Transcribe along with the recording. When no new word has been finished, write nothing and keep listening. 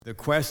The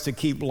quest to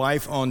keep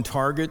life on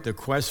target, the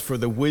quest for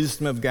the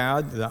wisdom of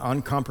God, the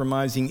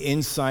uncompromising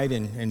insight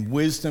and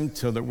wisdom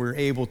so that we're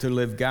able to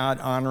live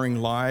God-honoring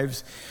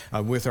lives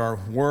with our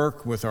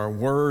work, with our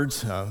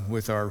words,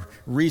 with our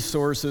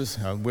resources,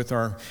 with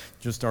our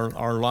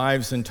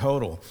lives in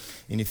total.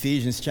 In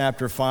Ephesians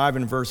chapter 5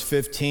 and verse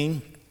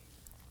 15,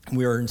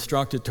 we are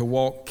instructed to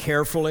walk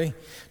carefully,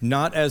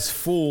 not as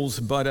fools,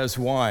 but as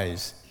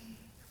wise.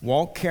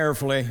 Walk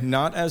carefully,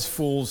 not as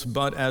fools,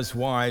 but as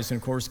wise. And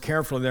of course,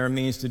 carefully there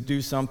means to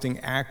do something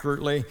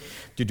accurately,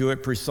 to do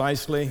it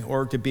precisely,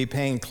 or to be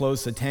paying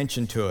close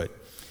attention to it.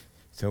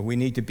 So we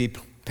need to be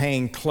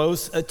paying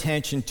close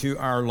attention to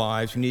our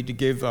lives. We need to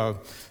give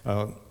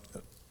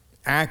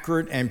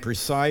accurate and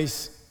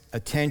precise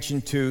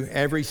attention to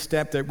every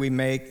step that we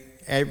make,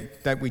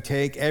 that we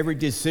take, every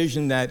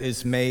decision that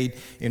is made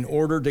in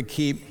order to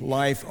keep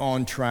life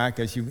on track.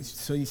 As you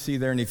see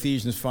there in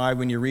Ephesians 5,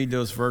 when you read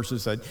those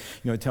verses, that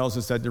it tells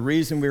us that the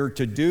reason we are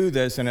to do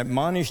this and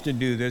admonished to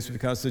do this is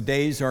because the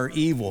days are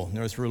evil.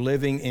 Notice we're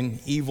living in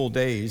evil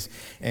days,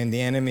 and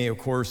the enemy, of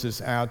course, is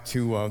out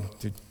to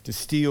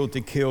steal,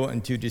 to kill,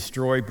 and to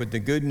destroy. But the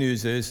good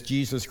news is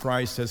Jesus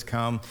Christ has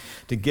come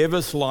to give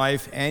us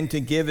life and to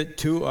give it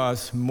to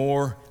us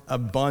more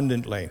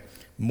abundantly.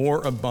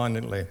 More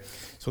abundantly.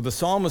 So the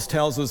psalmist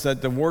tells us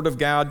that the word of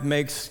God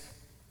makes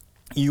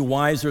you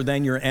wiser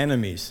than your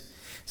enemies.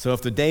 So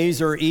if the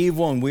days are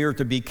evil and we are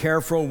to be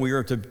careful, we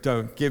are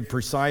to give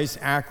precise,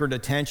 accurate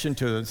attention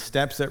to the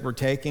steps that we're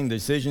taking,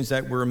 decisions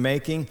that we're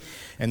making,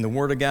 and the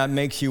word of God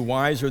makes you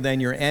wiser than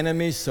your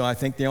enemies. So I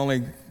think the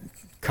only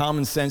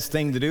common sense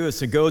thing to do is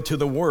to go to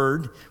the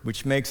Word,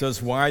 which makes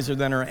us wiser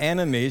than our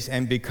enemies,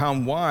 and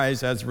become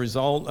wise as a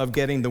result of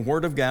getting the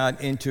Word of God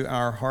into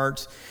our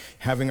hearts,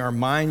 having our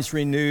minds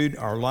renewed,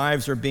 our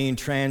lives are being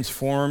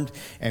transformed,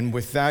 and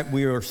with that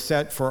we are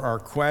set for our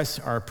quest,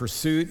 our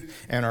pursuit,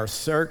 and our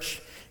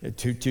search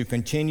to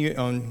continue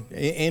on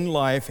in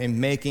life and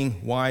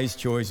making wise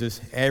choices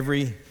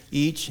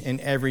each and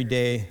every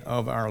day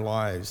of our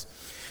lives.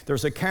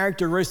 There's a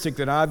characteristic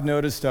that I've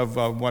noticed of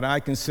what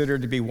I consider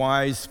to be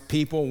wise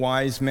people,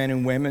 wise men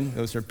and women.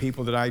 Those are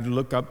people that I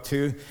look up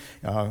to.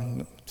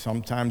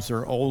 Sometimes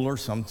they're older,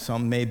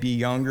 some may be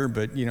younger,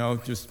 but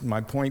just my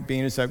point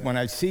being is that when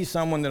I see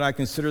someone that I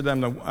consider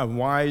them a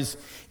wise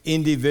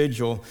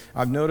individual,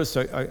 I've noticed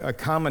a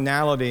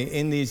commonality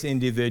in these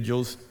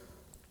individuals,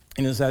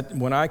 and is that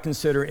when I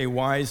consider a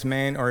wise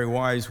man or a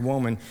wise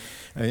woman,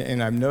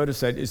 and I've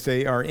noticed that is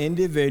they are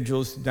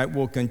individuals that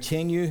will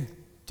continue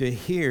to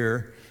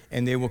hear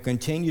and they will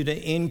continue to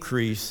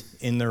increase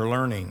in their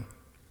learning.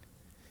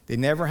 They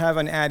never have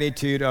an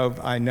attitude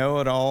of, I know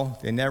it all.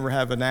 They never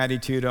have an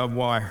attitude of,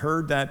 well, I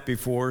heard that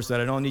before, so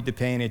that I don't need to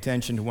pay any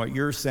attention to what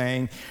you're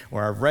saying,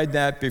 or I've read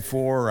that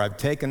before, or I've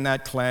taken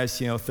that class,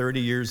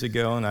 30 years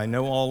ago, and I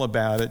know all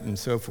about it, and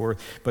so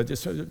forth. But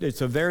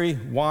it's a very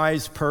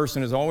wise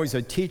person. It's always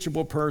a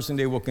teachable person.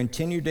 They will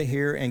continue to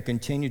hear and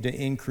continue to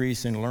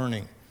increase in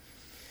learning.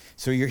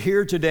 So you're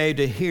here today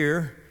to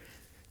hear,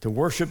 to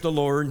worship the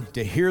Lord,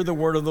 to hear the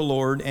word of the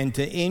Lord, and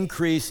to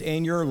increase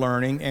in your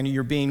learning, and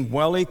you're being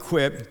well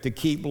equipped to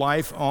keep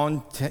life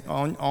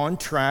on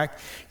track.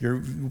 You're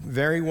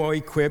very well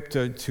equipped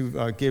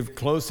to give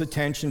close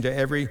attention to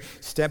every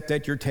step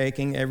that you're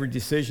taking, every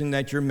decision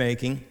that you're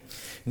making.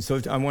 And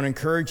so I want to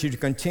encourage you to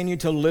continue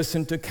to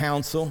listen to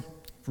counsel,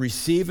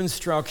 receive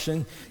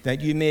instruction, that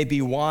you may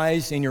be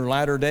wise in your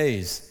latter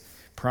days.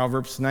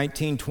 Proverbs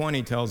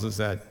 19:20 tells us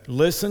that.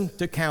 Listen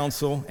to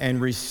counsel and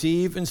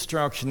receive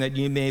instruction that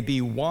you may be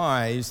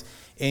wise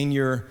in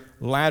your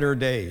latter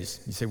days.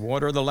 You say,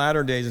 what are the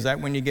latter days? Is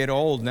that when you get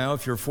old? Now,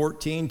 if you're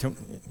 14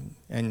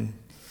 and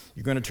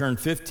you're going to turn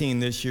 15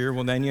 this year,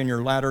 well, then you're in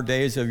your latter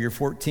days of your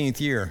 14th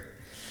year.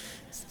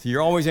 So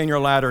you're always in your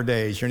latter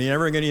days. You're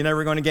never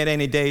going to get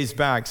any days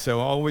back.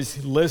 So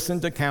always listen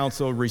to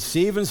counsel,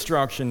 receive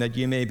instruction that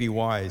you may be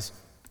wise.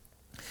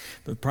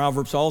 The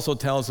Proverbs also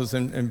tells us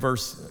in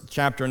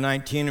chapter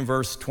 19 and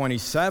verse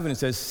 27, it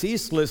says,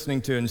 cease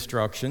listening to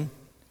instruction,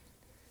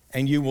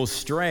 and you will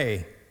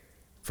stray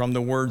from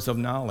the words of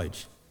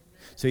knowledge.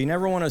 So you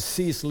never want to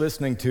cease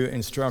listening to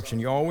instruction.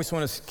 You always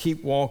want to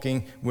keep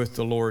walking with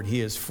the Lord.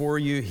 He is for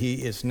you. He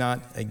is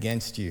not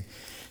against you.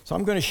 So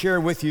I'm going to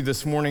share with you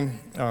this morning,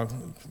 I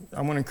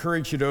want to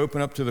encourage you to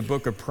open up to the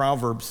book of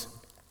Proverbs,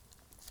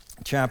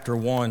 chapter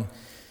 1.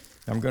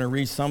 I'm going to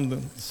read some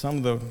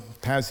of the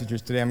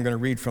passages today. I'm going to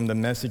read from the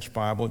Message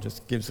Bible. It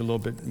just gives a little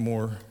bit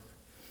more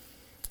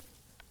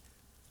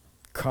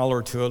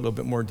color to it, a little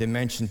bit more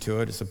dimension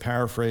to it. It's a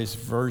paraphrased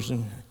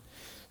version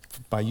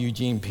by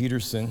Eugene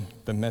Peterson,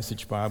 the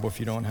Message Bible. If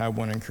you don't have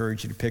one, I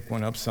encourage you to pick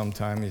one up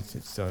sometime.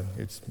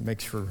 It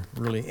makes for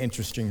really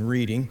interesting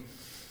reading.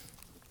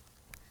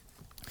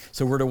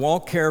 So we're to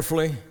walk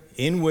carefully,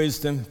 in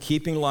wisdom,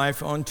 keeping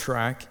life on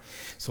track.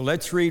 So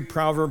let's read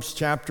Proverbs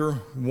chapter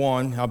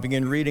 1. I'll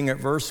begin reading at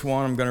verse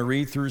 1. I'm going to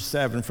read through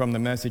 7 from the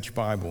Message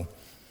Bible. It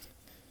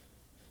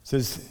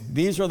says,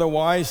 these are the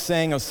wise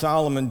sayings of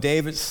Solomon,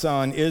 David's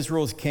son,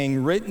 Israel's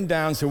king, written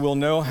down so we'll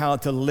know how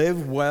to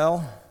live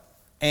well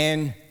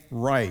and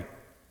right,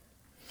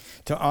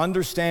 to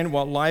understand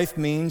what life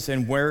means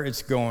and where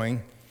it's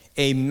going,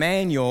 a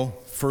manual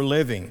for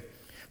living,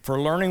 for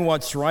learning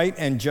what's right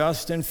and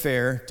just and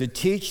fair, to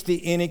teach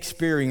the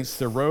inexperienced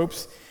the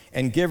ropes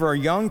and give our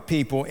young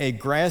people a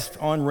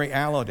grasp on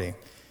reality.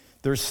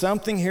 There's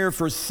something here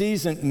for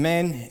seasoned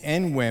men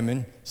and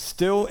women,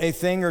 still a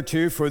thing or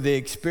two for the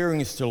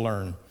experienced to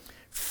learn.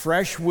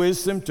 Fresh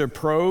wisdom to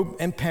probe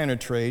and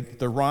penetrate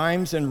the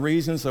rhymes and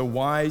reasons of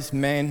wise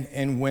men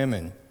and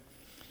women.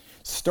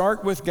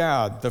 Start with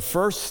God. The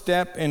first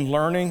step in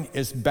learning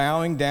is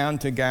bowing down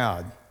to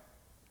God.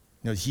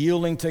 It's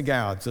yielding to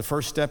God. It's the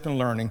first step in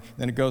learning.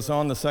 Then it goes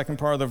on, the second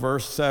part of the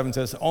verse 7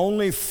 says,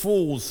 only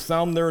fools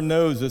thumb their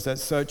noses at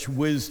such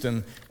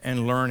wisdom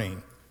and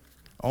learning.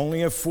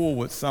 Only a fool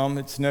would thumb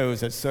its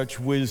nose at such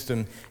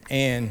wisdom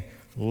and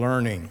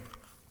learning.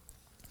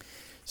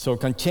 So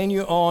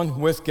continue on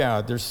with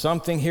God. There's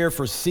something here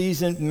for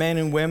seasoned men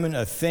and women,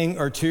 a thing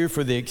or two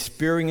for the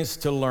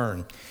experienced to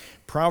learn.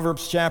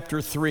 Proverbs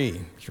chapter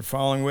 3. If you're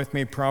following with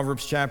me,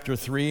 Proverbs chapter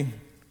 3,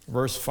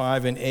 verse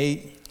 5 and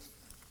 8.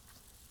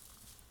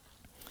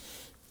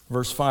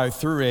 Verse 5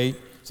 through 8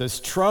 says,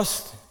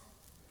 trust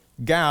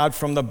God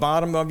from the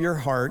bottom of your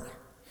heart.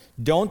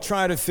 Don't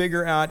try to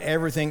figure out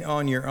everything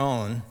on your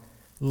own.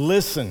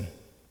 Listen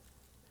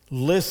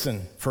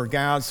for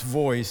God's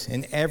voice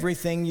in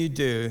everything you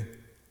do,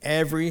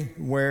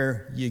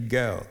 everywhere you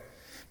go.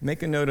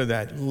 Make a note of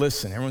that.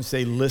 Listen. Everyone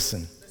say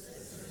listen.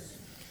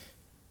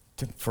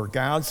 For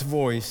God's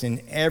voice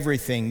in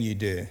everything you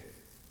do.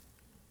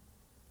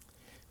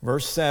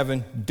 Verse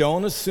 7,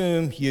 don't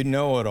assume you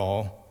know it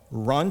all.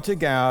 Run to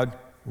God,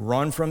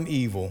 run from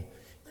evil.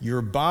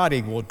 Your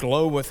body will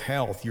glow with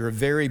health. Your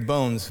very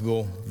bones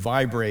will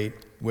vibrate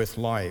with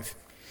life.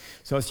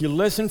 So as you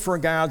listen for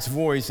God's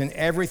voice in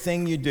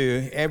everything you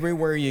do,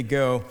 everywhere you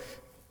go,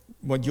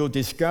 what you'll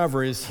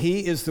discover is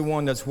He is the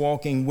one that's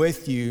walking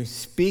with you,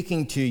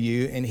 speaking to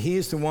you, and He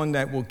is the one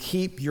that will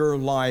keep your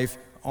life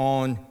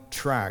on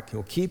track.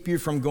 He'll keep you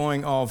from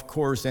going off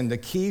course. And the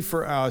key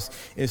for us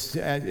is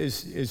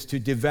to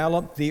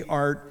develop the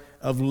art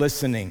of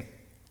listening.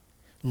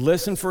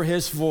 Listen for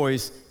His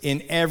voice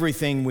in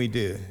everything we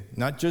do.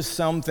 Not just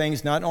some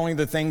things, not only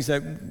the things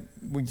that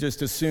we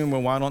just assume,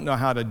 well, I don't know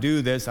how to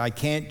do this, I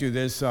can't do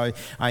this, so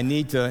I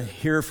need to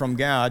hear from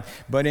God,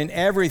 but in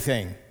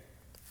everything,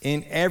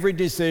 in every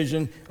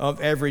decision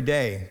of every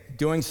day.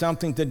 Doing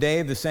something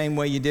today the same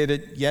way you did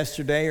it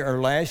yesterday or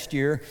last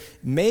year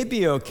may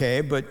be okay,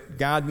 but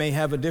God may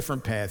have a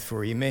different path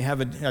for you. He may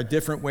have a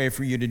different way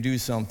for you to do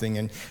something.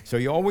 And so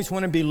you always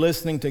want to be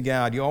listening to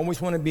God. You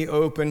always want to be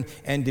open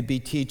and to be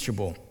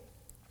teachable.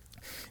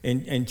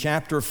 In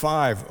chapter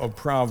 5 of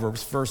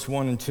Proverbs, verse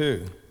 1 and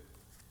 2, it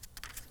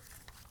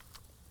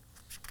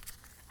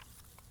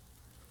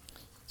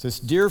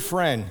says, dear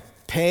friend,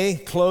 pay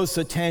close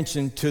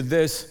attention to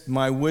this,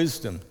 my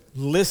wisdom.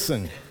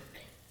 Listen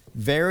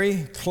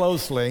very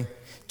closely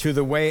to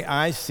the way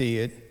I see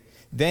it.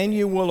 Then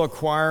you will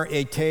acquire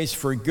a taste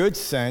for good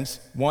sense.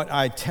 What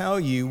I tell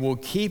you will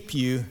keep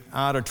you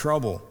out of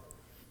trouble.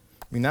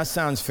 I mean, that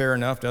sounds fair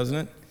enough, doesn't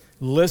it?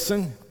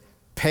 Listen,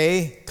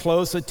 pay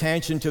close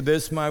attention to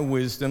this, my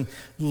wisdom.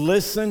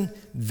 Listen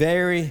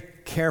very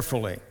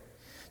carefully.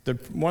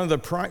 One of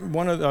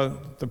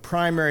the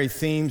primary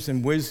themes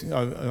in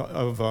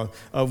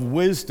of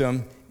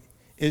wisdom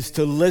is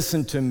to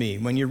listen to me.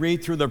 When you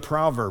read through the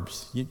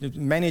Proverbs,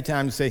 many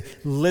times say,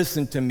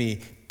 listen to me.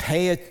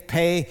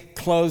 Pay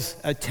close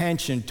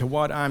attention to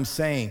what I'm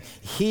saying.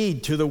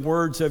 Heed to the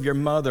words of your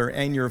mother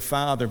and your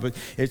father. But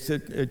it's a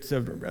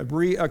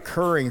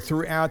reoccurring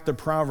throughout the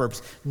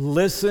Proverbs.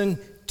 Listen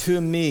to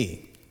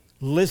me.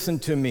 Listen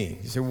to me.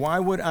 You say, why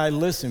would I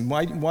listen?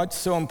 What's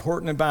so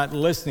important about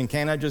listening?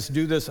 Can't I just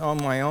do this on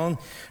my own?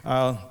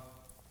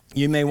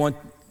 You may want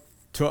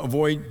to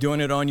avoid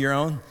doing it on your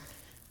own.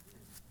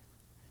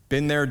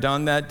 Been there,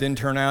 done that, didn't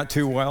turn out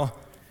too well.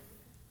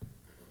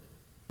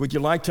 Would you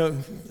like to,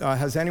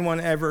 has anyone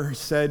ever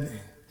said,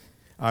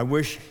 I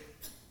wish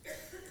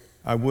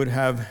I would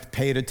have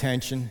paid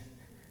attention?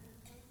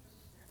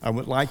 I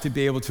would like to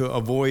be able to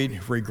avoid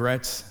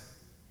regrets.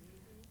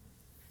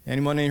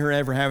 Anyone in here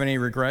ever have any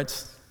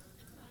regrets?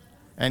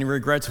 Any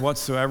regrets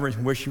whatsoever?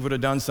 Wish you would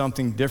have done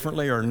something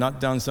differently or not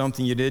done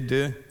something you did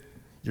do?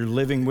 You're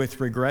living with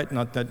regret.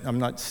 Not that I'm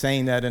not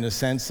saying that in a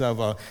sense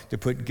of to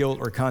put guilt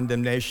or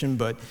condemnation,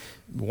 but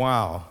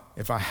wow,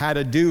 if I had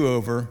a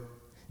do-over,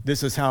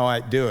 this is how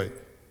I'd do it.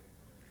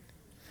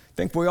 I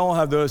think we all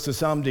have those to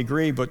some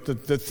degree, but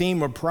the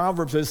theme of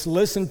Proverbs is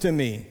listen to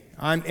me.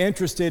 I'm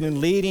interested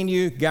in leading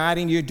you,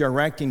 guiding you,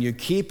 directing you,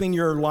 keeping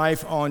your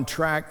life on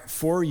track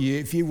for you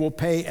if you will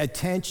pay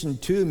attention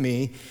to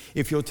me,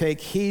 if you'll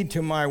take heed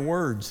to my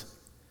words.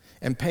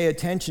 And pay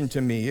attention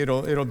to me.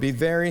 It'll be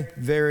very,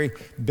 very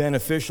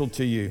beneficial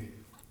to you.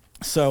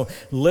 So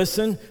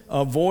listen,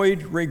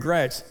 avoid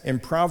regrets. In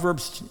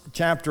Proverbs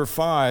chapter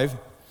 5,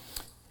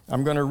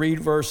 I'm going to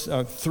read verse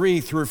 3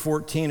 through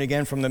 14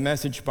 again from the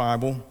Message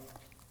Bible.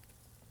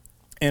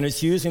 And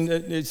it's using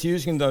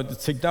the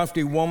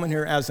seductive woman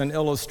here as an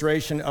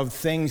illustration of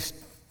things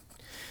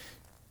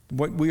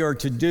what we are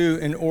to do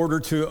in order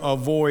to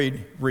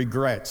avoid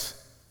regrets.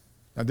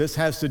 Now, this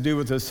has to do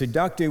with a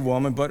seductive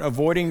woman, but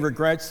avoiding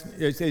regrets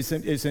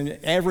is in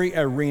every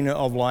arena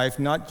of life,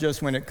 not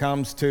just when it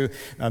comes to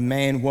a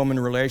man-woman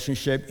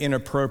relationship,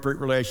 inappropriate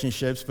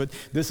relationships. But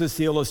this is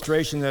the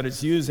illustration that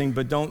it's using.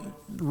 But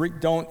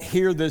don't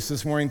hear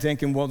this morning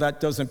thinking, well,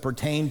 that doesn't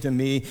pertain to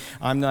me.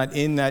 I'm not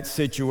in that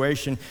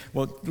situation.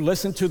 Well,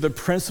 listen to the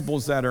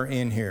principles that are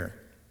in here.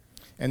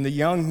 And the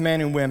young men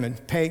and women,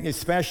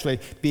 especially,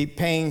 be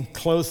paying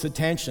close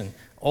attention.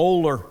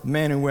 Older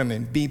men and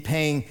women, be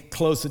paying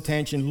close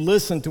attention.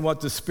 Listen to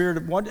what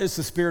is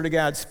the Spirit of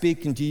God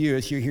speaking to you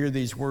as you hear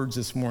these words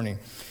this morning.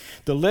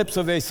 The lips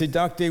of a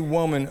seductive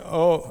woman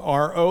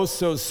are oh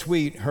so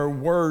sweet.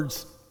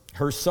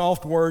 Her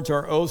soft words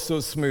are oh so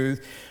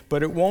smooth,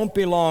 but it won't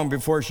be long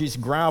before she's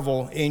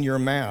gravel in your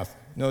mouth.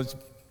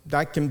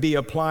 That can be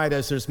applied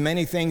as there's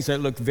many things that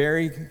look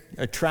very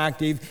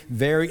attractive,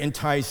 very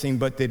enticing,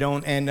 but they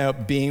don't end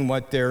up being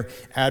what they're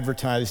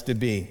advertised to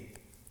be.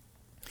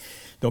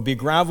 There'll be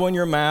gravel in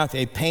your mouth,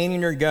 a pain in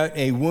your gut,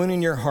 a wound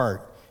in your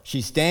heart.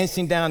 She's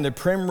dancing down the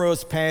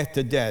primrose path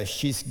to death.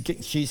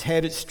 She's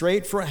headed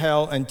straight for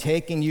hell and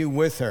taking you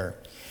with her.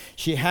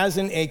 She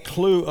hasn't a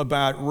clue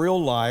about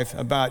real life,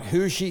 about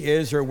who she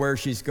is or where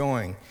she's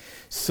going.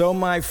 So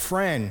my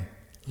friend,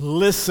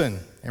 listen.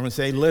 Everyone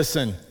say,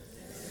 listen.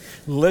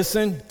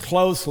 Listen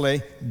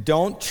closely.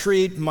 Don't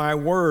treat my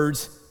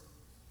words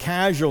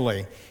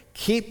casually.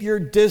 Keep your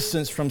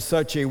distance from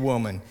such a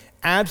woman.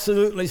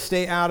 Absolutely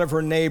stay out of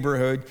her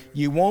neighborhood.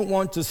 You won't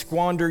want to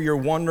squander your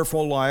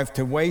wonderful life,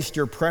 to waste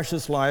your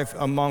precious life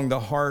among the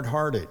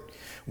hard-hearted.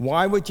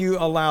 Why would you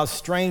allow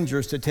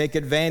strangers to take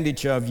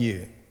advantage of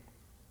you?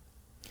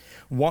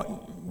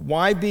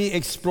 Why be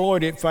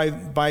exploited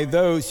by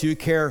those who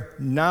care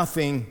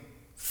nothing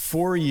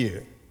for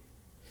you?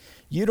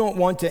 You don't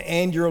want to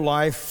end your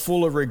life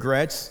full of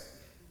regrets,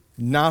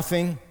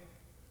 nothing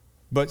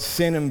but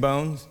sin and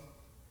bones,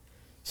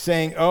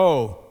 saying,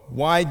 oh,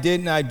 why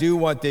didn't I do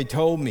what they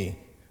told me?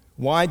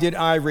 Why did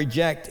I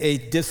reject a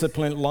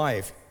disciplined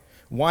life?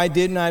 Why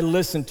didn't I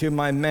listen to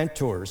my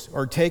mentors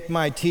or take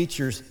my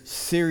teachers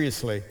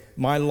seriously?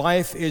 My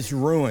life is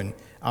ruined.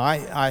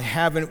 I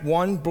haven't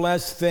one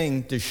blessed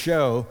thing to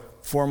show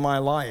for my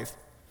life.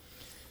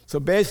 So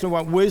based on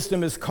what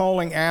wisdom is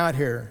calling out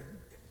here,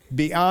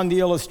 beyond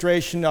the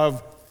illustration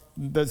of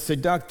the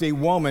seductive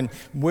woman,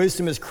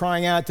 wisdom is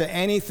crying out to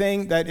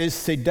anything that is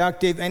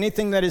seductive,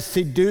 anything that is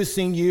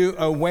seducing you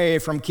away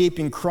from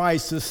keeping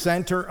Christ the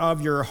center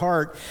of your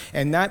heart.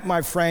 And that,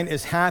 my friend,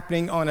 is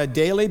happening on a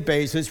daily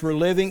basis. We're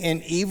living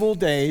in evil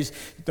days.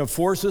 The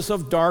forces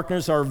of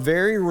darkness are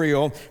very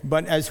real,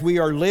 but as we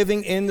are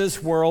living in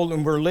this world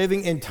and we're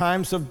living in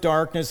times of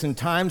darkness and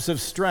times of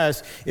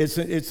stress, it's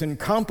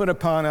incumbent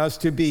upon us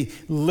to be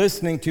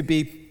listening, to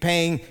be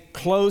paying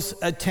close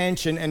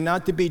attention, and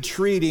not to be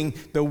treating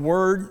the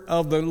word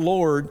of the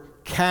Lord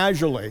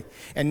casually,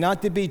 and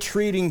not to be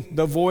treating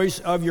the voice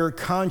of your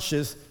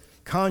conscience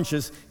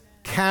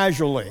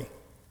casually.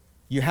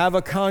 You have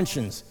a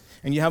conscience.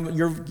 And you have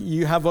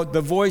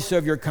the voice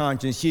of your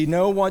conscience. You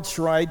know what's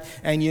right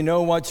and you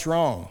know what's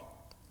wrong.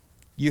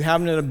 You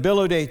have an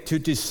ability to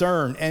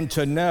discern and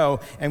to know,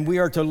 and we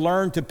are to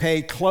learn to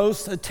pay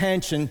close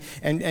attention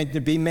and to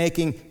be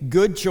making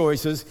good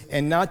choices,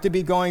 and not to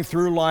be going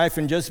through life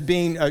and just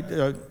being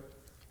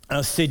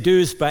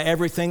seduced by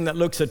everything that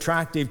looks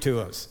attractive to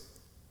us.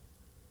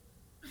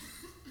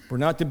 We're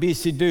not to be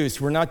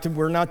seduced. We're not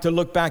to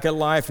look back at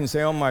life and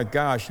say, "Oh my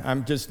gosh,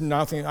 I'm just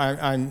nothing.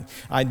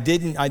 I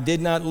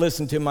did not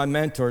listen to my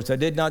mentors. I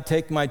did not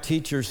take my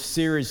teachers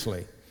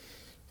seriously."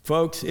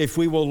 Folks, if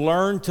we will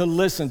learn to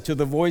listen to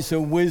the voice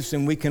of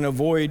wisdom, we can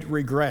avoid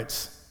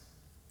regrets.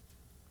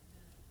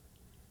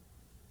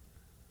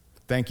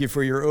 Thank you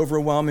for your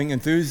overwhelming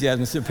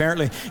enthusiasm. So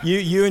apparently,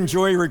 you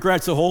enjoy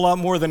regrets a whole lot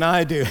more than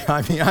I do.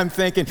 I mean, I'm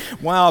thinking,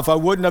 wow, if I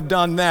wouldn't have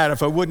done that,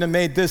 if I wouldn't have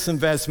made this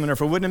investment, or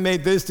if I wouldn't have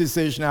made this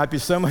decision, I'd be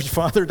so much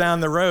farther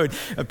down the road.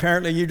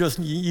 Apparently,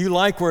 you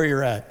like where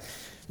you're at.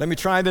 Let me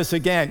try this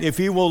again. If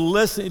you will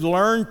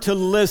learn to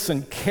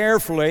listen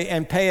carefully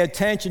and pay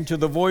attention to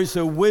the voice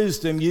of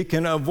wisdom, you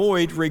can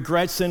avoid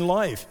regrets in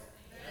life.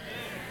 Amen.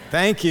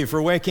 Thank you for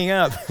waking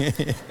up.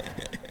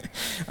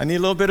 I need a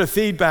little bit of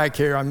feedback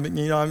here.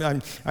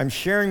 I'm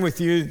sharing with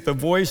you the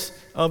voice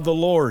of the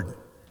Lord.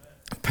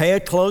 Pay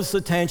close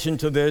attention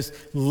to this.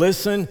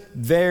 Listen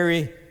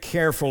very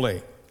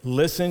carefully.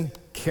 Listen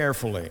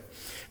carefully.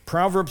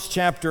 Proverbs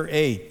chapter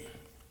 8,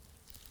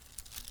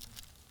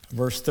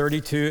 verse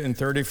 32 and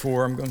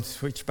 34. I'm going to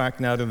switch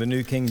back now to the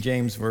New King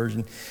James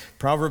Version.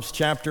 Proverbs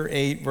chapter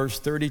 8, verse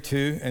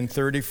 32 and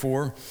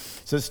 34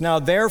 says, "Now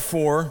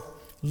therefore,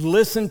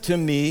 listen to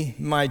me,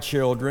 my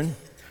children,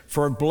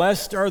 for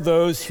blessed are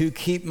those who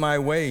keep my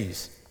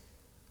ways.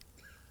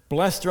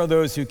 Blessed are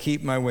those who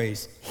keep my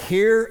ways.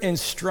 Hear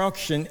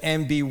instruction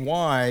and be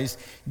wise.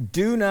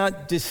 Do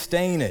not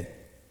disdain it.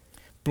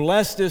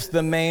 Blessed is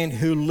the man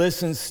who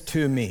listens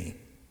to me,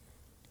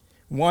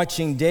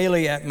 watching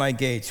daily at my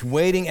gates,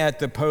 waiting at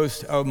the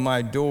post of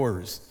my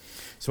doors,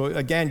 So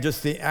again,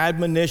 just the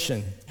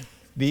admonition,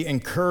 the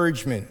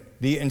encouragement,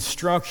 the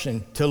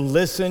instruction to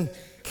listen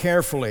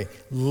carefully.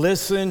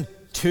 Listen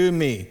to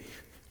me.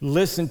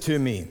 Listen to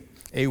me.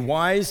 A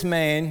wise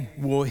man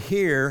will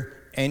hear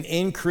and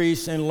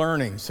increase in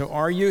learning. So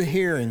are you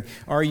hearing?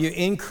 Are you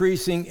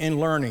increasing in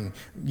learning?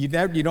 You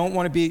don't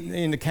want to be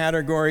in the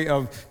category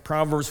of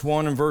Proverbs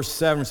 1 and verse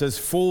 7. It says,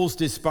 fools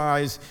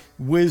despise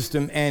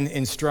wisdom and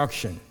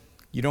instruction.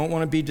 You don't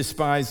want to be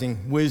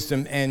despising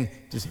wisdom and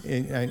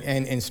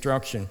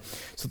instruction.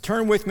 So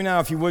turn with me now,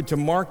 if you would, to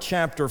Mark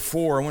chapter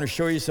 4. I want to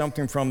show you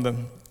something from the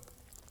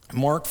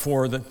Mark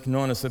 4,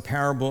 known as the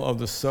parable of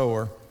the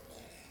sower.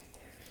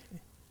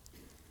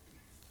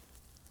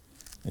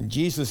 And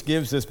Jesus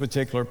gives this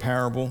particular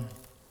parable.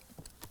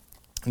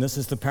 And this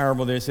is the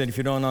parable that he said, if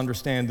you don't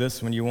understand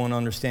this one, you won't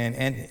understand.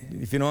 And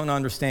if you don't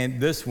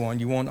understand this one,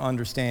 you won't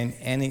understand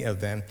any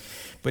of them.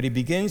 But he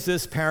begins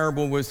this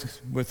parable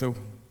with a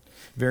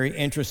very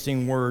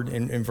interesting word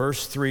in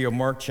verse 3 of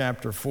Mark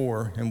chapter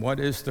 4. And what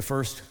is the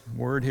first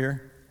word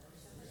here?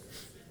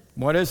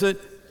 What is it?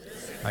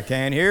 Listen. I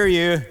can't hear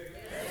you.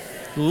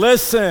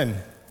 Listen.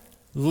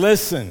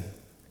 Listen.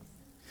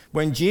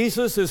 When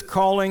Jesus is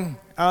calling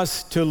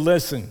us to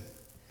listen,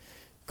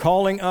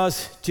 calling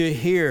us to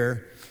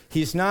hear,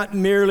 he's not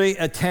merely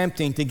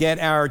attempting to get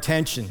our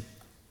attention. You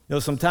know,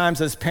 sometimes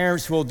as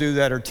parents will do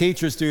that, or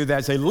teachers do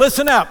that, say,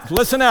 listen up,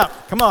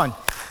 come on,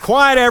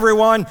 quiet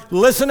everyone,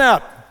 listen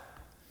up.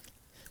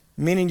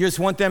 Meaning you just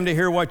want them to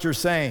hear what you're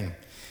saying.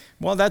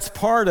 Well, that's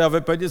part of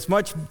it, but it's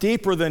much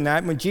deeper than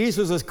that. When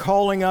Jesus is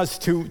calling us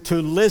to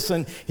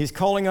listen, he's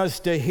calling us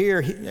to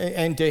hear,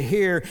 and to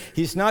hear,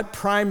 he's not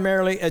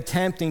primarily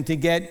attempting to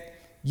get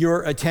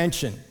your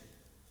attention.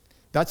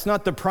 That's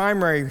not the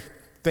primary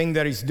thing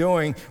that he's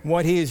doing.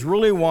 What he is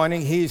really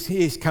wanting,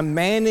 he's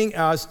commanding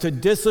us to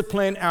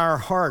discipline our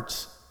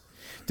hearts.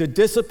 To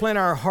discipline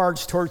our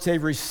hearts towards a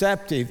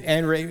receptive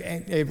and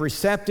a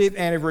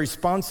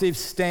responsive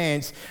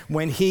stance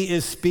when he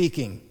is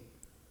speaking.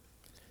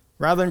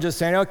 Rather than just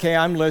saying, okay,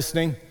 I'm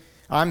listening.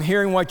 I'm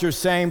hearing what you're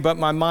saying, but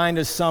my mind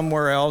is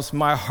somewhere else.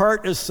 My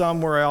heart is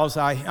somewhere else.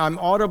 I'm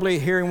audibly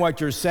hearing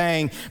what you're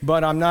saying,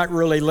 but I'm not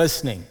really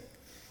listening.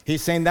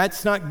 He's saying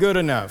that's not good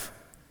enough.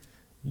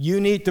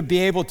 You need to be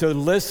able to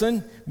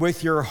listen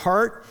with your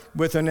heart,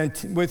 with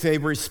a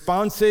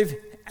responsive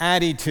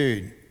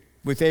attitude.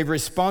 With a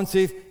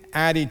responsive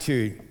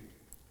attitude.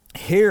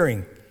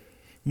 Hearing.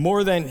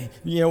 More than,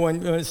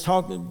 when it's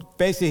talking,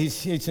 basically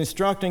he's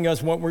instructing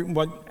us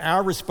what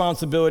our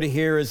responsibility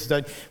here is,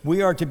 that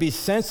we are to be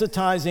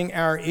sensitizing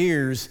our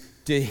ears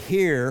to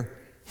hear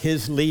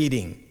his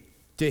leading.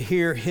 To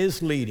hear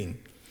his leading.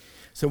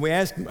 So we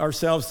ask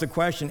ourselves the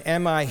question,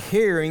 am I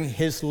hearing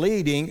his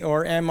leading,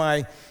 or am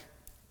I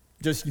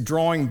just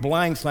drawing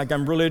blanks like I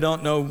really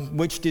don't know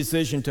which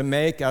decision to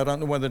make? I don't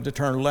know whether to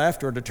turn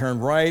left or to turn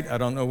right. I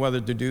don't know whether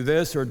to do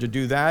this or to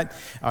do that.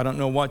 I don't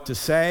know what to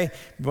say.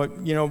 But,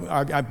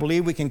 I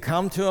believe we can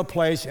come to a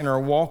place in our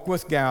walk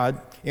with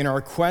God, in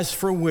our quest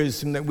for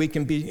wisdom, that we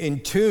can be in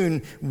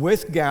tune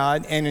with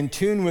God and in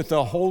tune with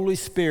the Holy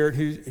Spirit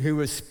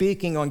who is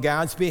speaking on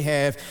God's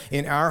behalf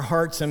in our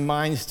hearts and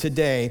minds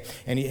today.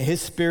 And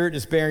his Spirit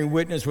is bearing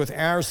witness with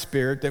our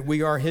spirit that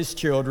we are his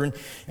children.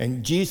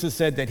 And Jesus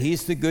said that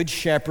he's the good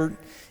shepherd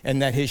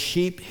and that his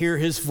sheep hear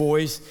his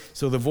voice.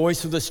 So the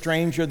voice of the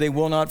stranger, they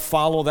will not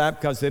follow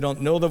that because they don't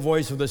know the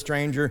voice of the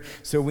stranger.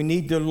 So we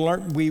need to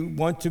learn, we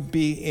want to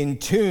be in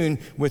tune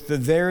with the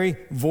very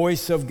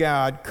voice of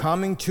God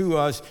coming to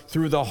us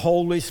through the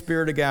Holy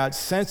Spirit of God,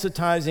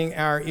 sensitizing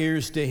our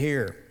ears to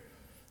hear.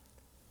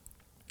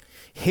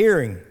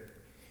 Hearing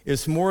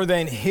is more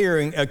than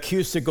hearing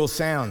acoustical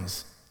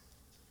sounds.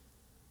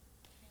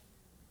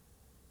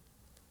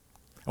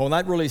 Oh,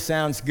 that really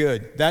sounds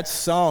good. That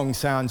song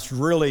sounds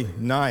really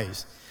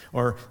nice.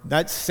 Or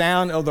that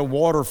sound of the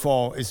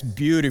waterfall is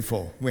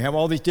beautiful. We have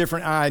all these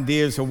different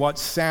ideas of what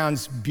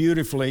sounds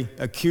beautifully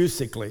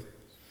acoustically.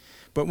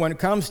 But when it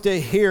comes to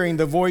hearing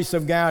the voice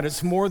of God,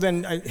 it's more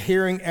than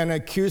hearing an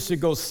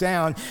acoustical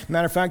sound.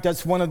 Matter of fact,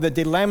 that's one of the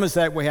dilemmas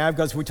that we have,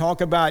 because we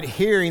talk about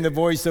hearing the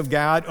voice of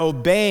God,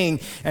 obeying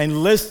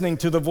and listening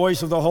to the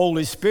voice of the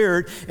Holy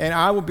Spirit. And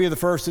I will be the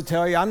first to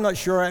tell you, I'm not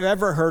sure I've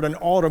ever heard an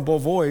audible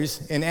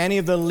voice in any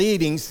of the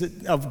leadings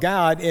of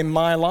God in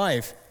my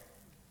life.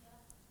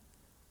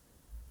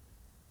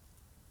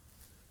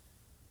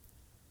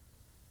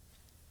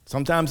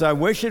 Sometimes I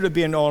wish it would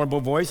be an audible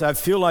voice. I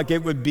feel like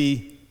it would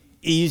be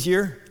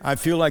easier. I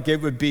feel like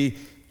it would be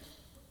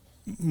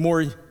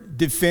more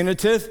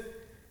definitive.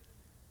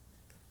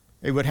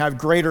 It would have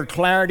greater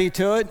clarity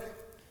to it.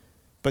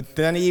 But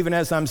then even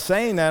as I'm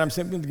saying that, I'm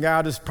saying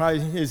God is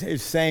probably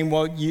saying,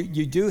 well,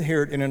 you do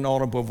hear it in an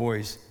audible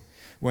voice.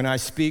 When I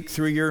speak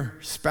through your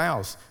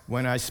spouse,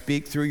 when I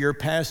speak through your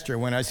pastor,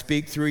 when I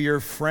speak through your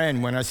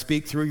friend, when I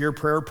speak through your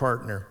prayer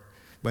partner,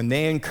 when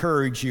they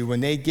encourage you, when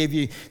they give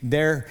you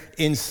their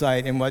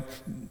insight and what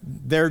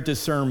their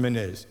discernment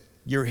is,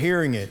 you're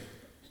hearing it.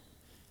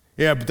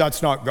 Yeah, but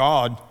that's not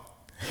God.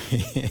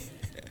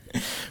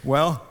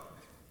 Well,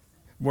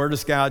 where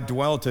does God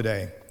dwell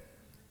today?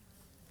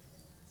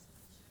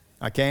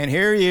 I can't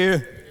hear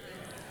you.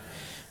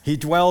 He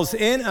dwells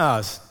in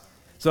us.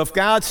 So if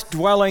God's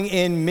dwelling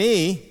in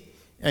me,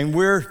 and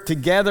we're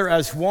together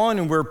as one,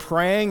 and we're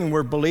praying, and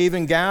we're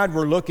believing God,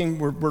 we're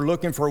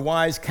looking for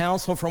wise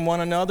counsel from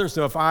one another.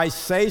 So if I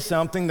say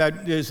something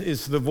that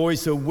is the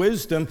voice of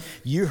wisdom,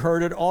 you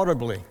heard it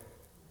audibly.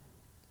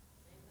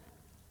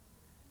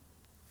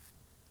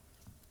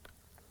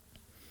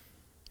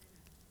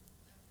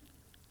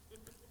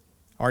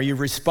 Are you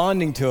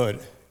responding to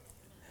it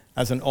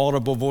as an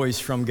audible voice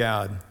from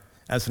God,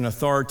 as an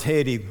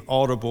authoritative,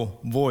 audible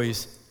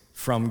voice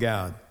from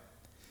God?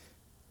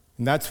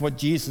 And that's what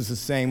Jesus is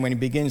saying when he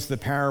begins the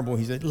parable.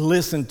 He said,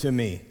 listen to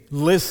me,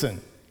 listen.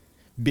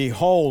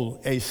 Behold,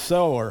 a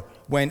sower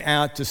went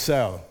out to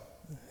sow.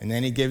 And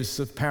then he gives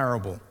the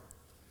parable.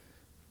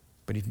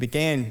 But he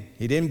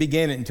didn't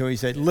begin it until he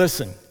said,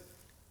 listen.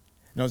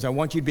 Notice, I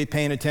want you to be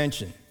paying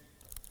attention.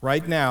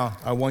 Right now,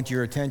 I want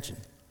your attention.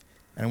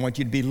 And I want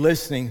you to be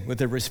listening with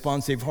a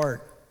responsive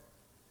heart.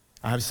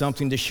 I have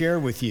something to share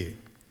with you.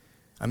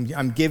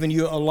 I'm giving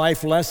you a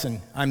life lesson.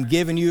 I'm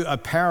giving you a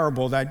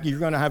parable that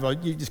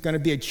it's going to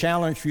be a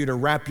challenge for you to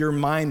wrap your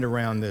mind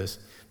around this.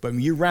 But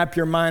when you wrap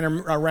your mind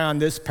around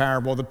this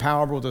parable, the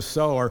parable of the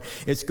sower,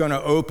 it's going to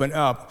open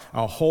up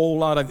a whole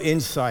lot of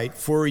insight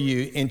for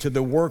you into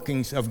the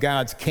workings of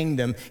God's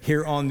kingdom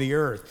here on the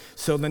earth.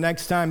 So the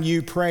next time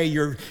you pray,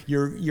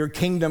 your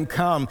kingdom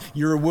come,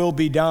 your will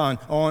be done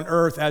on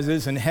earth as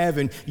is in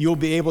heaven, you'll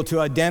be able to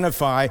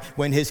identify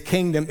when his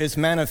kingdom is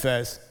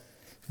manifest.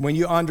 When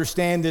you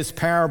understand this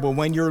parable,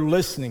 when you're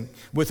listening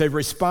with a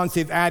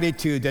responsive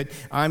attitude that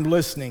I'm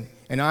listening,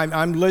 and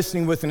I'm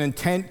listening with an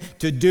intent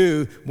to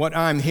do what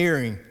I'm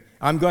hearing,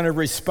 I'm going to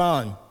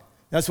respond.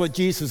 That's what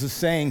Jesus is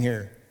saying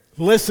here.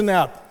 Listen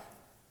up.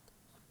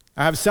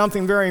 I have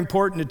something very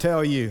important to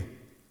tell you.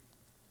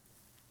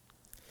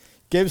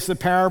 Gives the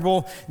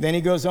parable, then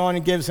he goes on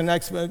and gives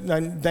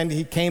then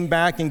he came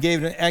back and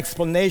gave an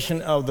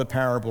explanation of the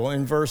parable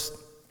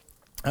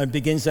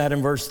begins that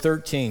in verse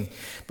 13.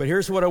 But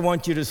here's what I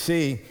want you to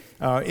see.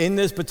 In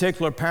this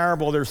particular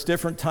parable, there's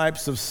different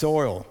types of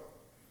soil.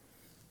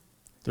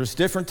 There's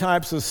different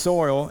types of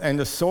soil, and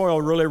the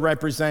soil really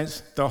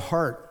represents the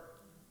heart.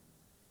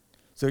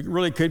 So it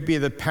really could be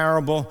the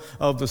parable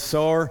of the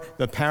sower,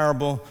 the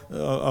parable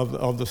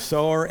of the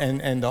sower,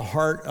 and the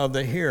heart of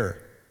the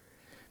hearer.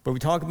 But we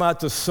talk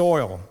about the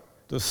soil.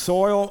 The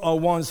soil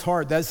of one's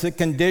heart, that's the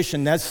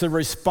condition, that's the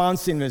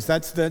responsiveness,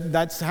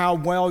 that's how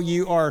well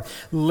you are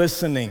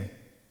listening.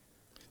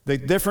 The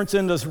difference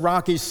in this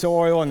rocky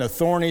soil and the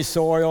thorny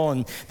soil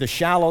and the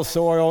shallow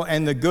soil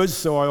and the good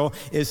soil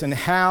is in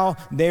how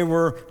they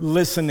were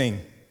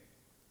listening.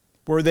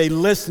 Were they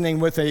listening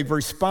with a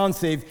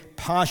responsive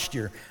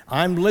posture?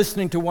 I'm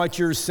listening to what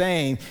you're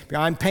saying.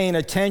 I'm paying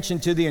attention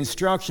to the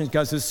instructions,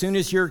 because as soon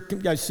as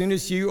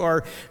you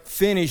are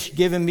finished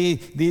giving me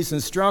these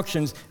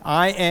instructions,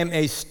 I am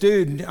a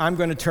student. I'm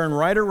going to turn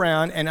right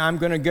around and I'm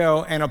going to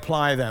go and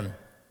apply them.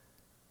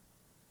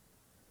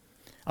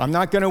 I'm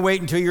not going to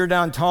wait until you're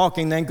done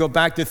talking, then go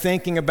back to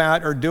thinking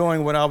about or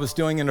doing what I was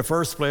doing in the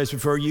first place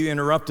before you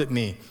interrupted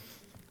me.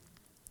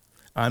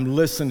 I'm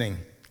listening.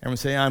 Everyone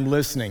say, I'm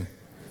listening.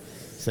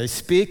 Say,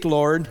 speak,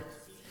 Lord.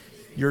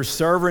 Your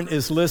servant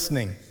is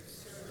listening.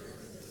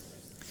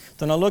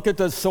 So now look at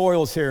the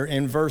soils here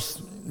in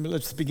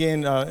let's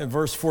begin in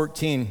verse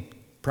 14,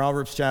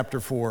 Proverbs chapter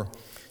 4.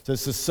 It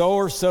says, the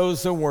sower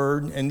sows the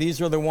word, and these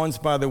are the ones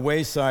by the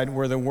wayside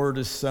where the word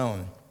is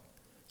sown.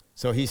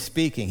 So he's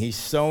speaking, he's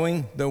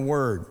sowing the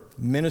word,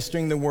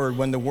 ministering the word.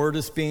 When the word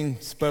is being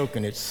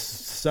spoken, it's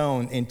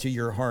sown into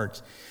your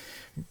hearts.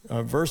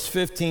 Verse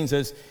 15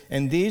 says,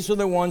 and these are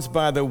the ones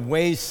by the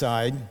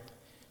wayside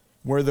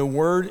where the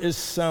word is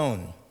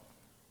sown.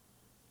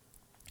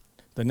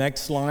 The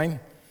next line,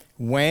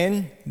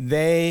 when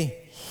they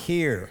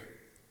hear,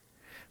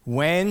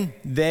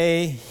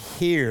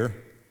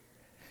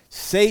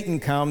 Satan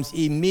comes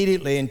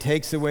immediately and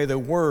takes away the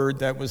word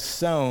that was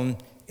sown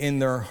in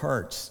their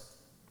hearts.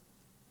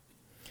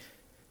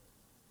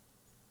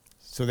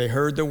 So they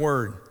heard the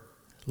word,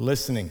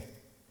 listening.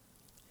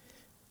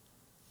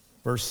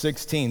 Verse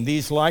 16,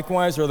 these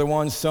likewise are the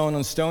ones sown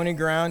on stony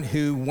ground,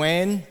 who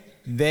when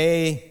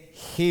they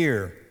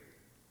hear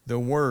the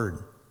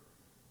word,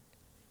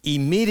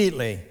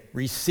 immediately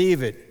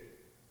receive it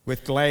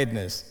with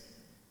gladness.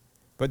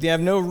 But they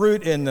have no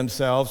root in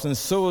themselves, and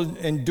so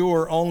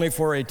endure only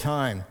for a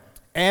time.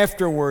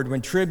 Afterward,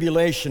 when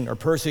tribulation or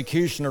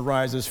persecution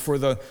arises for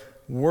the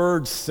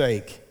word's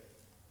sake,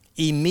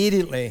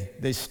 immediately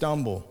they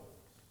stumble.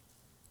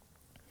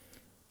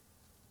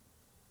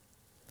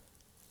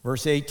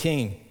 Verse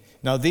 18,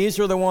 now these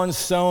are the ones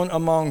sown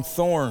among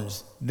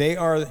thorns. They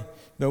are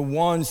the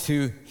ones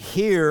who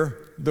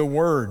hear the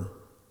word.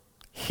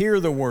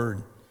 Hear the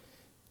word.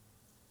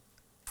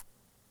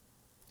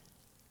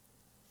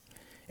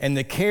 And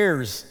the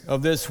cares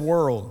of this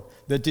world,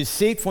 the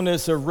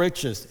deceitfulness of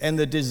riches, and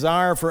the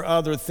desire for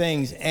other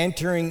things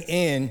entering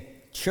in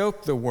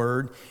choke the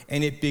word,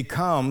 and it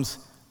becomes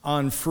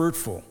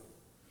unfruitful.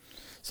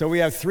 So we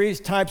have three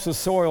types of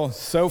soil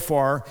so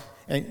far,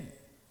 and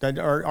that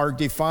are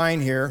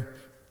defined here.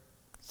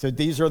 So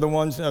these are the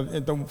ones,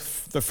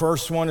 the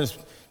first one is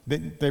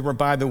they were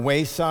by the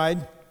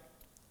wayside.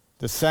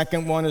 The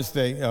second one is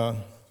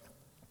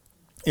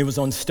it was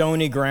on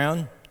stony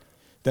ground.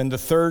 Then the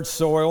third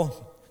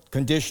soil,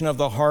 condition of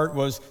the heart,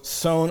 was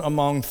sown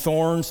among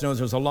thorns.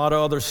 There's a lot of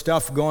other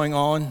stuff going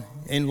on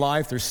in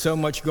life. There's so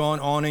much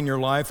going on in your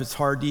life, it's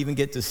hard to even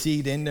get the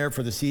seed in there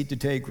for the seed to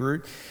take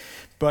root.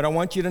 But I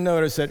want you to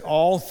notice that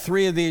all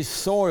three of these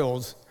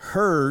soils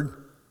heard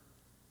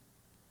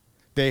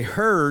the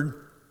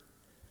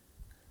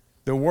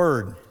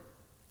word.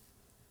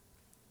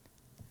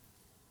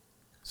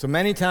 So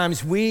many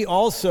times we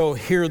also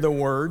hear the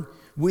word.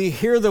 We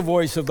hear the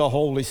voice of the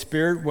Holy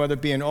Spirit, whether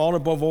it be an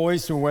audible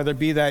voice or whether it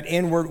be that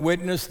inward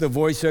witness, the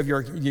voice of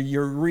your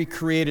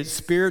recreated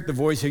spirit, the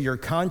voice of your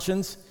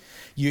conscience.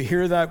 You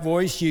hear that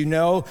voice, you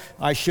know,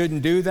 I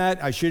shouldn't do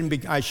that. I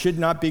should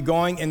not be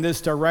going in this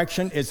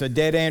direction. It's a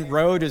dead-end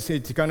road.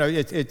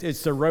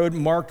 It's the road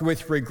marked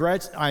with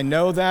regrets. I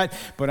know that,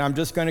 but I'm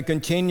just going to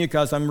continue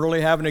because I'm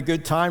really having a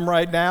good time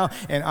right now,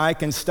 and I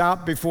can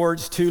stop before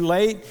it's too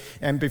late.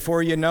 And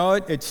before you know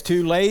it, it's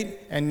too late,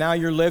 and now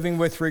you're living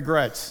with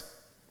regrets.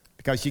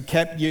 Because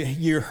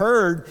you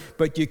heard,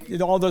 but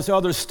all this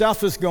other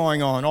stuff is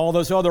going on. All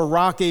those other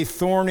rocky,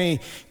 thorny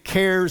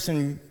cares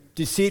and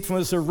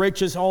deceitfulness of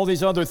riches, all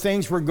these other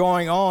things were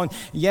going on.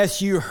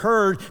 Yes, you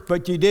heard,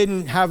 but you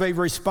didn't have a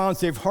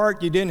responsive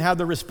heart. You didn't have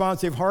the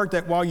responsive heart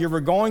that while you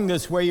were going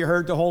this way, you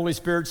heard the Holy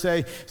Spirit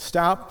say,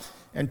 stop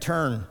and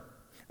turn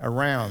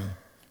around.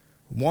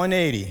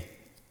 180.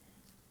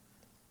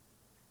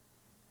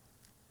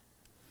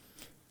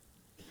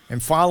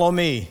 And follow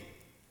me.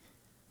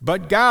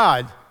 But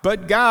God,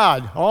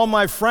 all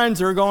my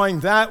friends are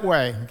going that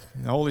way.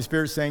 The Holy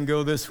Spirit's saying,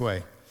 go this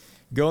way.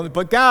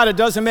 But God, it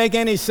doesn't make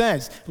any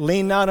sense.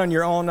 Lean not on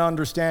your own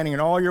understanding.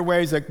 In all your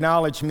ways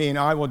acknowledge me, and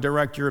I will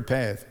direct your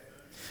path.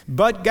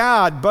 But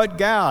God.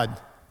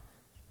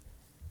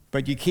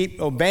 But you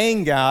keep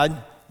obeying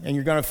God, and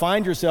you're going to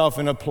find yourself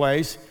in a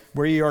place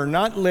where you are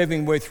not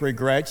living with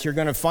regrets. You're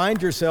going to find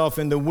yourself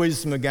in the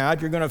wisdom of God.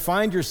 You're going to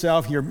find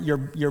yourself,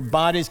 your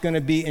body's going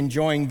to be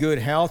enjoying good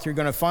health. You're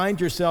going to find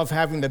yourself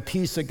having the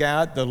peace of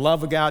God, the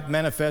love of God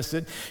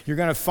manifested. You're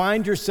going to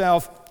find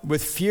yourself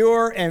with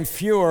fewer and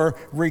fewer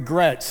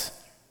regrets.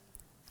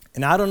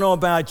 And I don't know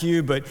about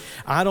you, but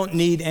I don't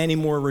need any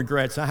more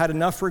regrets. I had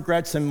enough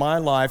regrets in my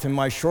life, in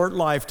my short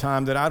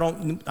lifetime, that I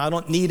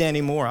don't need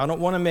any more. I don't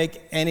want to make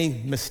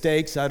any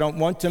mistakes. I don't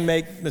want to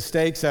make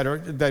mistakes that are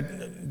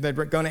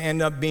going to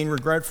end up being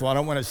regretful. I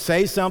don't want to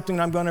say something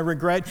I'm going to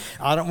regret.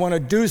 I don't want to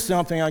do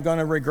something I'm going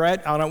to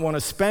regret. I don't want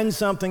to spend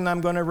something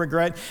I'm going to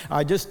regret.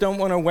 I just don't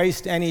want to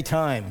waste any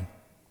time.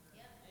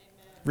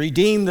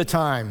 Redeem the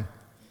time.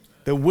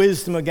 The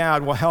wisdom of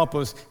God will help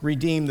us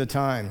redeem the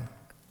time.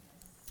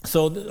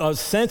 So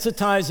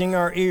sensitizing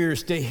our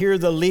ears to hear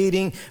the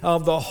leading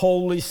of the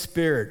Holy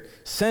Spirit.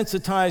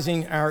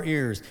 Sensitizing our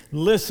ears.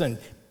 Listen,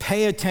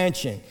 pay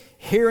attention.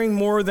 Hearing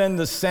more than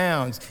the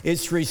sounds.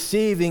 It's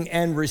receiving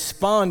and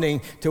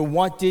responding to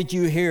what did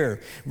you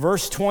hear.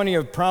 Verse 20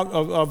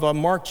 of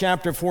Mark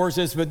chapter 4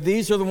 says, but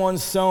these are the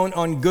ones sown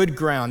on good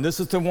ground. This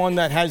is the one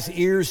that has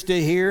ears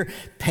to hear,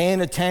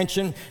 paying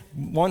attention,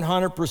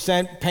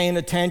 100% paying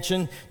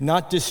attention,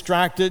 not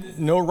distracted,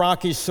 no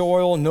rocky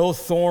soil, no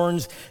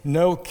thorns,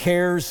 no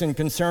cares and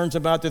concerns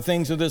about the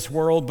things of this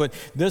world, but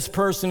this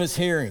person is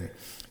hearing.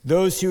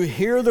 Those who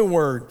hear the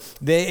word,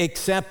 they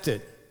accept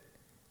it.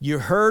 You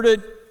heard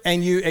it,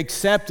 and you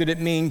accepted it,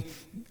 mean,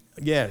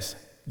 yes,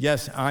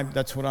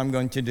 that's what I'm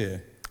going to do.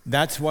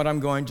 That's what I'm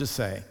going to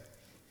say.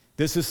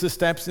 This is the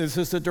steps, this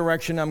is the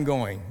direction I'm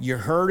going. You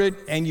heard it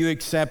and you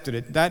accepted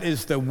it. That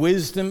is the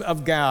wisdom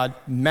of God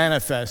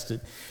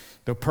manifested.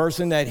 The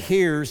person that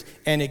hears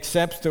and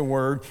accepts the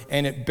word,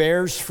 and it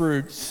bears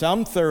fruit,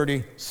 some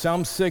 30,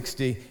 some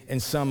 60,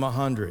 and some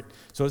 100.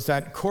 So it's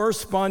that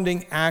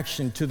corresponding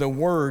action to the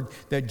word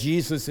that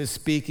Jesus is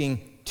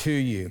speaking to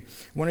you.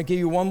 I want to give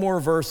you one more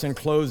verse in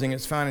closing.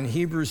 It's found in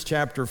Hebrews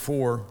chapter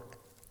 4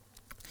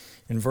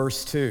 in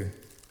verse 2.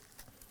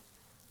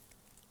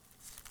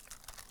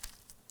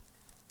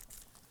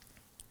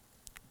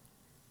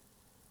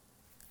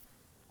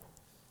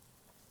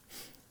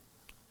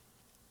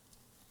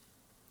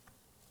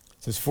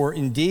 It says, for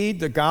indeed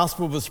the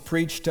gospel was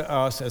preached to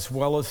us as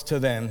well as to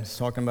them. It's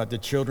talking about the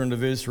children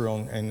of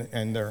Israel, and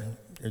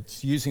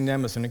it's using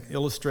them as an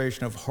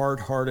illustration of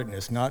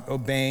hard-heartedness, not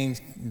obeying,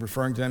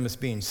 referring to them as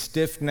being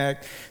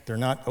stiff-necked. They're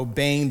not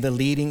obeying the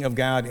leading of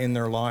God in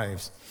their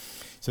lives.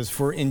 It says,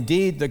 for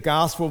indeed the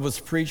gospel was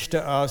preached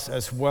to us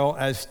as well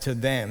as to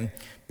them,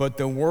 but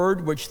the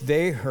word which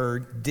they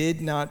heard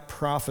did not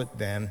profit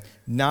them,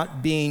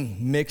 not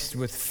being mixed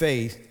with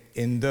faith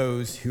in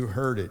those who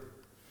heard it.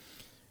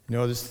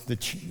 Notice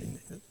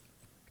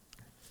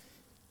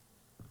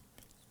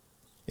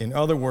in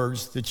other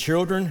words, the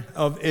children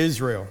of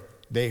Israel,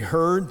 they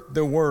heard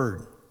the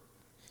word.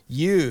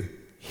 You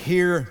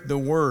hear the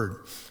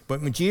word.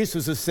 But when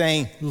Jesus is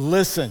saying,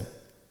 listen,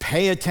 pay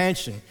Pay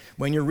attention.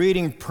 When you're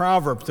reading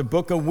Proverbs, the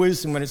book of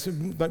wisdom, when it's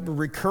the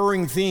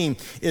recurring theme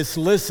is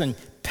listen.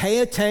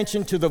 Pay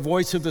attention to the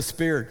voice of the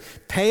Spirit.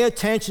 Pay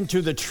attention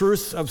to the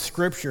truths of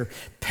Scripture.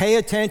 Pay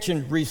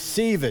attention,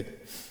 receive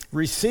it.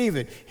 Receive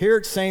it. Here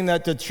it's saying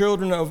that the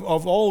children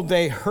of old,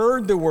 they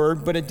heard the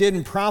word, but it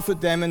didn't profit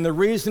them. And the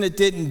reason it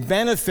didn't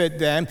benefit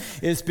them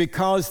is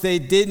because they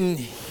didn't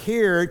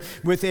hear it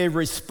with a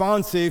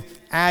responsive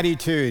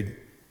attitude.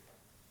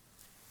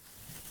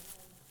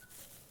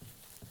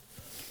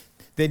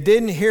 They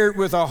didn't hear it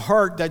with a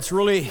heart that's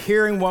really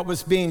hearing what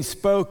was being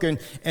spoken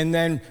and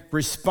then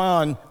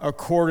respond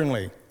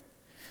accordingly.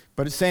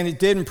 But it's saying it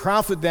didn't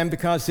profit them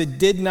because it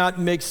did not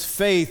mix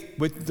faith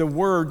with the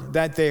word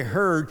that they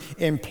heard,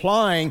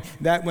 implying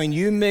that when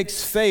you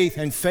mix faith,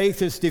 and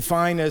faith is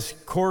defined as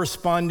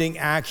corresponding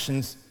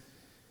actions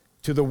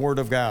to the word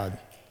of God.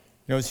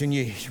 Notice when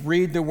you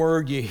read the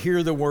word, you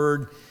hear the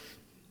word,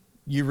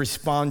 you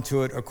respond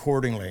to it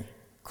accordingly.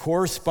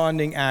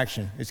 Corresponding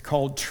action. It's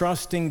called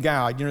trusting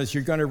God.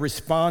 You're going to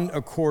respond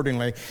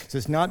accordingly. So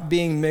it's not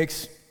being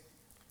mixed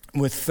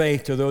with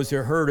faith to those who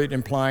heard it,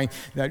 implying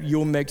that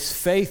you'll mix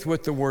faith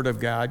with the word of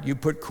God. You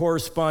put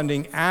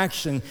corresponding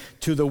action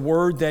to the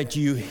word that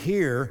you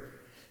hear,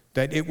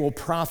 that it will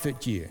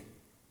profit you.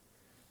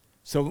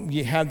 So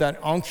you have that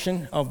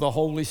unction of the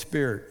Holy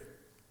Spirit.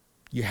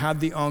 You have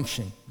the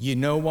unction. You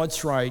know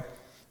what's right.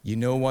 You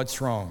know what's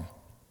wrong.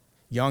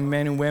 Young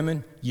men and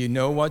women, you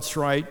know what's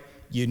right.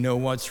 You know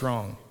what's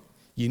wrong.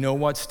 You know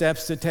what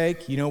steps to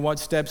take. You know what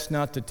steps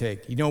not to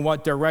take. You know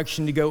what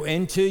direction to go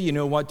into. You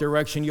know what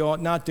direction you ought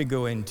not to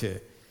go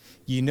into.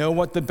 You know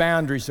what the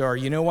boundaries are.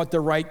 You know what the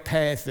right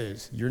path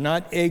is. You're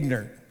not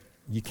ignorant.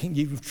 You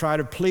try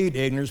to plead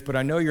ignorance, but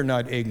I know you're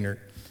not ignorant.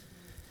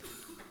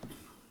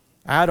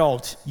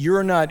 Adults,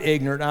 you're not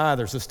ignorant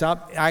either. So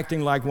stop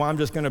acting like, well, I'm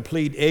just going to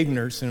plead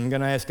ignorance and I'm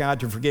going to ask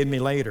God to forgive me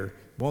later.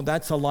 Well,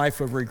 that's a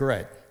life of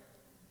regret.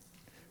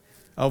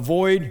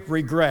 Avoid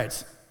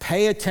regrets.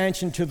 Pay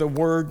attention to the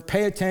word.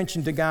 Pay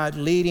attention to God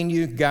leading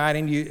you,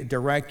 guiding you,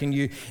 directing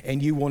you,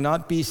 and you will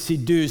not be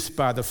seduced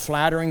by the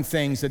flattering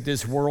things that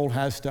this world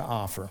has to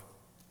offer,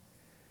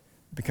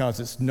 because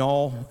it's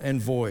null and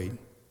void.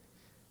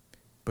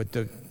 But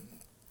the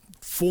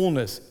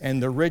fullness and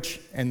the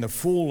rich and the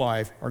full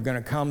life are going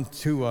to come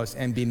to us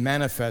and be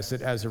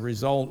manifested as a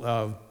result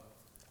of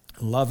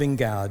loving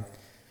God,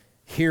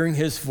 hearing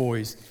His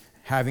voice,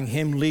 having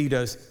Him lead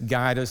us,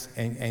 guide us,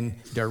 and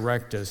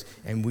direct us,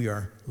 and we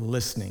are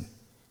listening.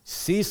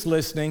 Cease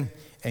listening,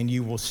 and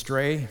you will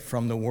stray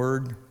from the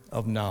word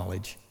of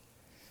knowledge.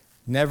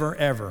 Never,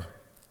 ever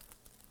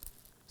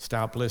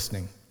stop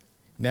listening.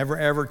 Never,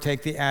 ever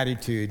take the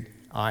attitude,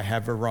 I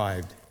have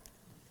arrived.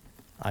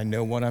 I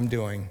know what I'm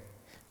doing.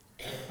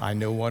 I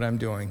know what I'm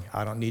doing.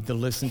 I don't need to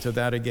listen to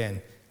that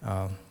again.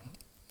 I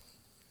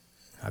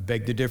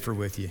beg to differ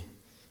with you.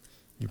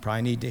 You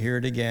probably need to hear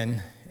it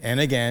again and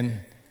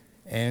again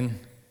and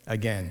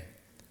again.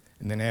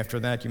 And then after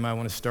that, you might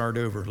want to start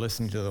over,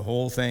 listening to the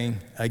whole thing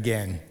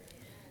again.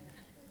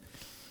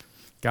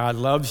 God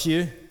loves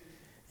you.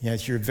 He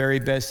has your very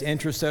best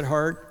interest at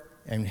heart.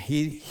 And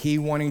he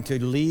wanting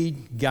to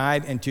lead,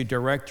 guide, and to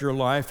direct your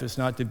life is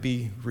not to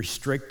be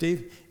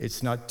restrictive.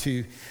 It's not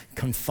to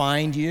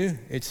confine you.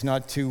 It's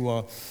not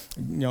to,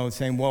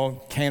 saying,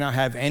 well, can I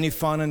have any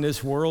fun in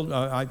this world?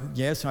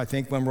 Yes, I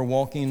think when we're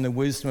walking in the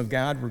wisdom of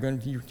God,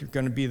 you're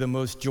going to be the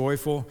most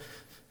joyful,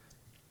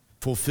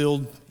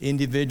 fulfilled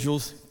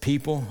individuals,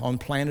 people on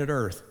planet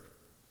Earth.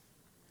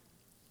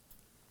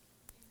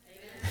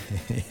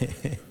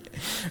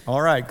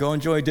 All right, go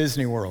enjoy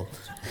Disney World.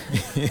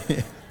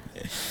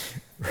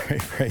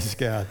 Praise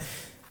God.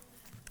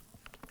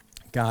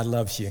 God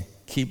loves you.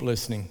 Keep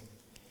listening.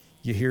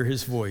 You hear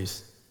His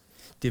voice.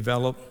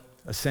 Develop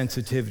a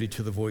sensitivity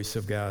to the voice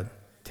of God.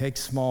 Take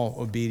small,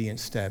 obedient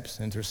steps.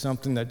 And there's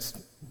something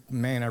that's,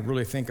 I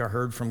really think I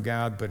heard from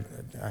God, but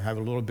I have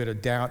a little bit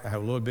of doubt. I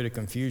have a little bit of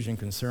confusion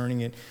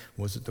concerning it.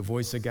 Was it the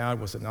voice of God?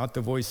 Was it not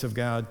the voice of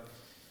God?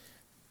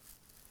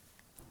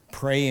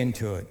 Pray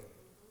into it.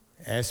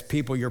 Ask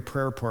people, your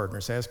prayer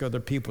partners. Ask other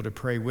people to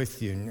pray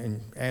with you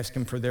and ask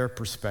them for their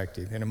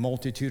perspective. In a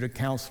multitude of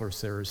counselors,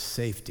 there is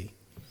safety.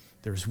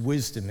 There's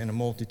wisdom in a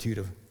multitude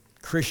of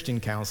Christian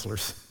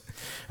counselors,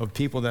 of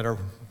people that are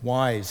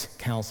wise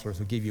counselors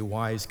who give you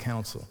wise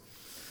counsel.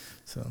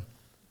 So,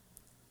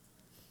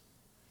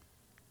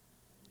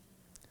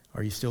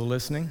 are you still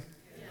listening?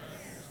 Yes.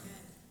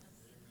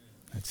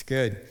 That's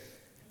good.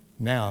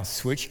 Now,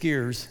 switch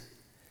gears,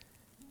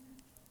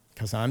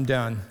 because I'm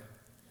done.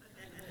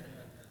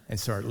 And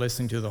start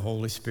listening to the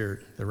Holy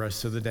Spirit the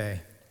rest of the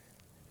day.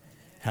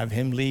 Have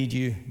Him lead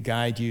you,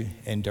 guide you,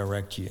 and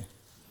direct you.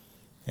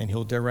 And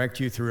He'll direct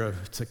you through a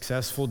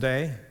successful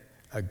day,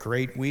 a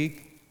great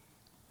week.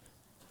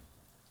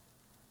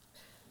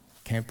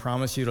 Can't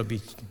promise you it'll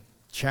be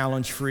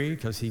challenge-free,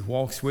 because He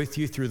walks with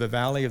you through the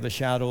valley of the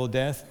shadow of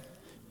death.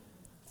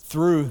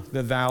 Through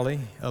the valley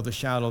of the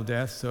shadow of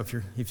death. So if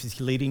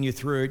He's leading you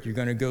through it, you're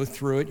going to go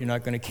through it. You're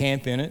not going to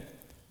camp in it.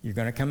 You're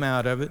going to come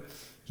out of it.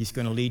 He's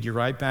going to lead you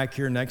right back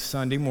here next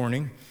Sunday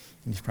morning,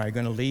 He's probably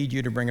going to lead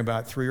you to bring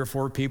about 3 or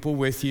 4 people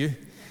with you.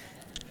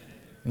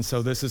 And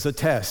so this is a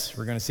test.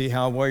 We're going to see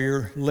how well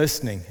you're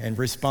listening and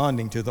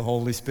responding to the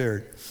Holy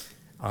Spirit.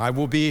 I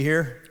will be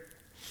here.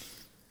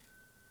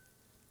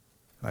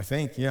 I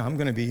think, yeah, I'm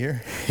going to be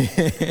here.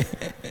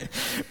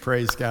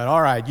 Praise God.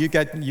 All right, you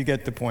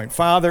get the point.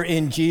 Father,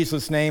 in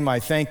Jesus' name, I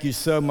thank you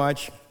so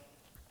much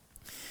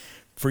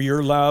for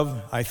your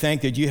love. I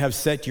thank that you have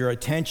set your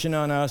attention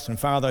on us. And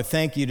Father, I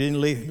thank you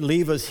didn't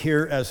leave us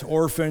here as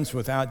orphans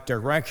without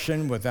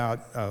direction,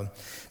 without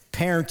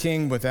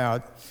parenting,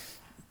 without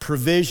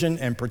provision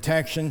and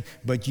protection,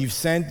 but you've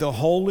sent the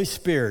Holy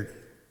Spirit.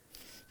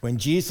 When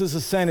Jesus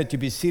ascended to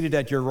be seated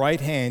at your right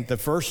hand, the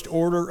first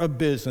order of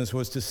business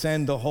was to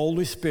send the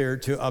Holy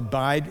Spirit to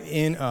abide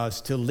in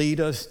us, to lead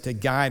us, to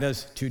guide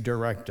us, to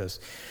direct us.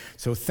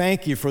 So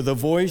thank you for the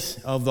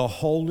voice of the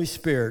Holy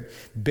Spirit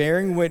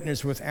bearing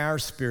witness with our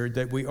spirit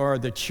that we are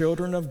the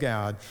children of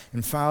God.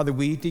 And Father,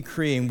 we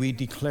decree and we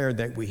declare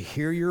that we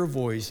hear your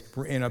voice.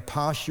 We're in a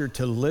posture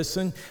to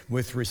listen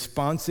with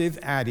responsive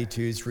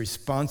attitudes,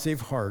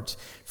 responsive hearts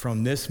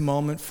from this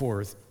moment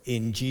forth.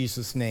 In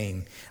Jesus'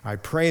 name, I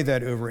pray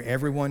that over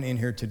everyone in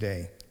here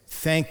today.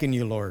 Thanking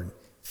you, Lord.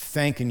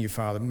 Thanking you,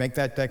 Father. Make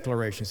that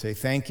declaration. Say,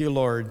 thank you,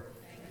 Lord.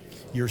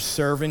 Your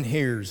servant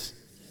hears.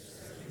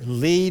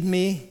 Lead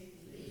me,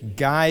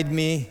 guide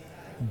me,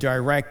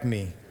 direct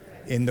me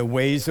in the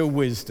ways of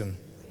wisdom.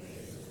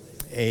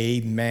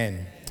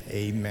 Amen.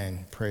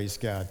 Amen. Praise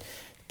God.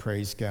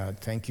 Praise God.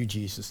 Thank you,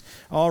 Jesus.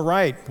 All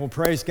right. Well,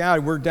 praise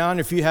God. We're done.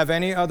 If you have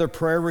any other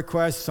prayer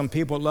requests, some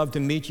people would love to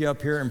meet you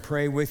up here and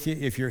pray with you.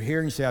 If you're here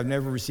and you say, I've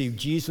never received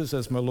Jesus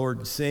as my Lord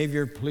and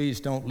Savior, please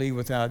don't leave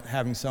without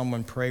having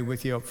someone pray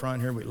with you up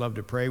front here. We'd love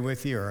to pray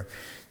with you, or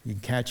you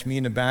can catch me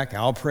in the back.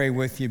 I'll pray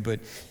with you. But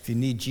if you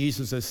need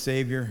Jesus as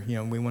Savior,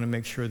 we want to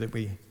make sure that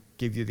we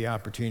give you the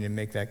opportunity to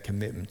make that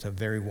commitment. It's a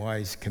very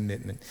wise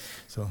commitment.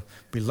 So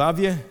we love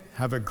you.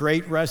 Have a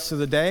great rest of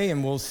the day,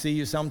 and we'll see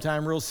you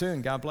sometime real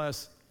soon. God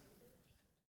bless.